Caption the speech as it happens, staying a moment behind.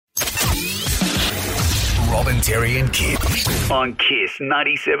Bob and Terry and Kip on Kiss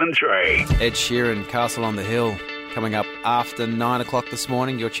 97.3. Ed Sheeran, Castle on the Hill, coming up after 9 o'clock this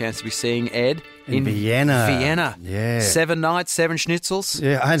morning. Your chance to be seeing Ed in Vienna. Vienna. Yeah. 7 nights, 7 schnitzels.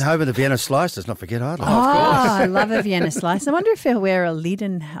 Yeah, and home of the Vienna slice. Let's not forget either. I love a Vienna slice. I wonder if he'll wear a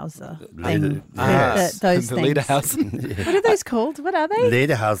Lederhauser thing. Those the things. Lederhausen. What are those called? What are they?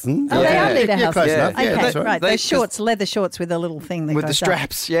 Lederhausen. Oh, they are Lederhausen. Yeah, close enough. Okay, Yeah, that's right. right. They Those shorts, leather shorts with a little thing that With the goes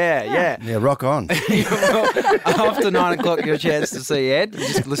straps, yeah. Yeah, rock on. After 9 o'clock, your chance to see Ed.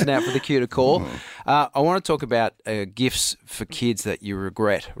 Just listen out for the cue to call. I want to talk about gifts for kids that you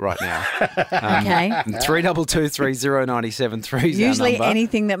regret right now. Okay. 3223097.3 is Usually our number.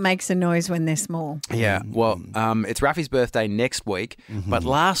 anything that makes a noise when they're small. Yeah, well, it's Rafi's birthday next week, but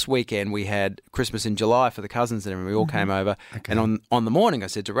last weekend we had Christmas in July for the cousins and we all came over. And on the morning I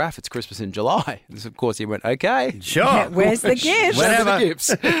said to Raf, it's Christmas in July. And of course he went, okay. Sure. Where's the gift? Whatever. The gifts.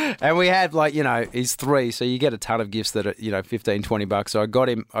 And we had he's 3, so you get a ton of gifts that are, $15-20. So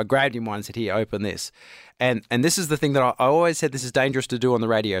I grabbed him one and said, here, open this. And this is the thing that I always said this is dangerous to do on the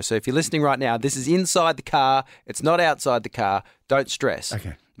radio. So if you're listening right now, this is inside the car. It's not outside the car. Don't stress.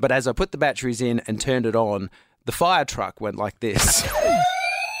 Okay. But as I put the batteries in and turned it on, the fire truck went like this.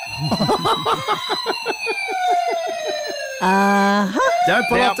 Don't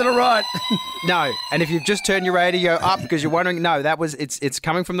pull Now- up to the right. No, and if you've just turned your radio up because you're wondering, no, it's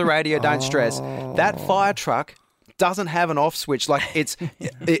coming from the radio. Don't stress. That fire truck doesn't have an off switch. Like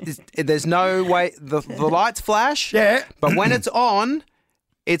there's no way the lights flash. Yeah. But when it's on,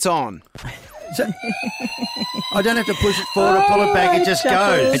 it's on. So, I don't have to push it forward or pull it back. It just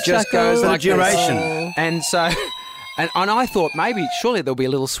goes. It just goes For the like this. duration. And so. And I thought maybe surely there'll be a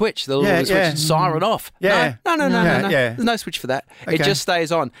little switch. There'll be a little switch, siren off. Yeah. No. Yeah. There's no switch for that. Okay. It just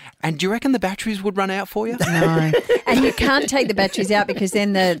stays on. And do you reckon the batteries would run out for you? No. And you can't take the batteries out because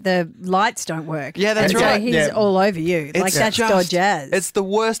then the lights don't work. Yeah, that's and right. So he's Yeah. all over you. Like that's dodgers. It's the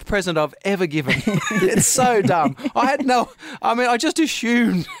worst present I've ever given. It's so dumb. I just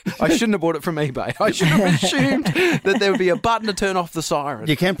assumed I shouldn't have bought it from eBay. I should have assumed that there would be a button to turn off the siren.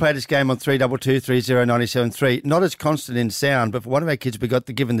 You can play this game on 322-3097.3. Not as constant in sound, but for one of our kids, we got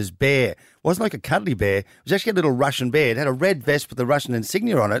given this bear. It wasn't like a cuddly bear. It was actually a little Russian bear. It had a red vest with the Russian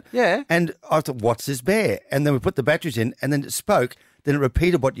insignia on it. Yeah. And I thought, what's this bear? And then we put the batteries in, and then it spoke. Then it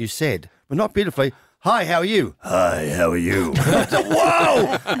repeated what you said, but not beautifully. Hi, how are you? Hi, how are you? I thought,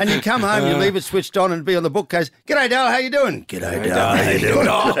 whoa! And you come home, you leave it switched on and be on the bookcase. G'day, Dale, how you doing? G'day, Dale, how you doing?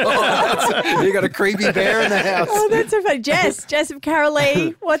 You got a creepy bear in the house. Oh, that's so funny. Jess of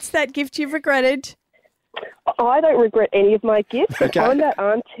Carolee, what's that gift you've regretted? I don't regret any of my gifts. Okay. I'm that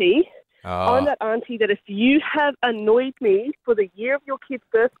auntie. Oh. I'm that auntie that if you have annoyed me for the year of your kid's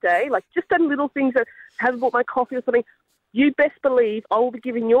birthday, like just done little things that haven't bought my coffee or something, you best believe I will be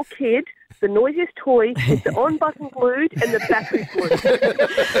giving your kid the noisiest toy with the on button glued and the battery glued.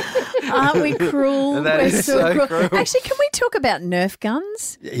 Aren't we cruel? That We're is so so cruel. cruel. Actually, can we talk about Nerf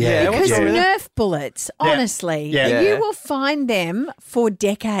guns? Yeah, Because what's wrong with that? Nerf bullets, honestly, Yeah. you will find them for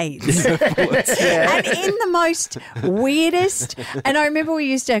decades. And in the most weirdest, and I remember we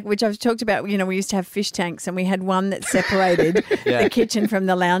used to, which I've talked about, we used to have fish tanks and we had one that separated the kitchen from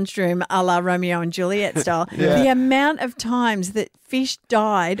the lounge room a la Romeo and Juliet style. The amount of times that fish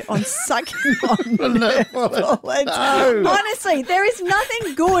died on sucking on Nerf bullets. Honestly, there is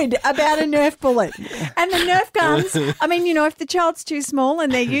nothing good about a Nerf bullet. And the Nerf guns, I mean, if the child's too small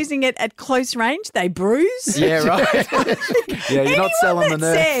and they're using it at close range, they bruise. Yeah, right. Yeah, you're not selling the Anyone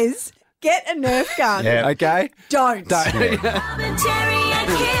that Nerf. says, get a Nerf gun. Yeah. Okay? Don't. Bob and Terry and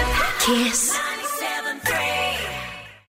Kip. Kiss.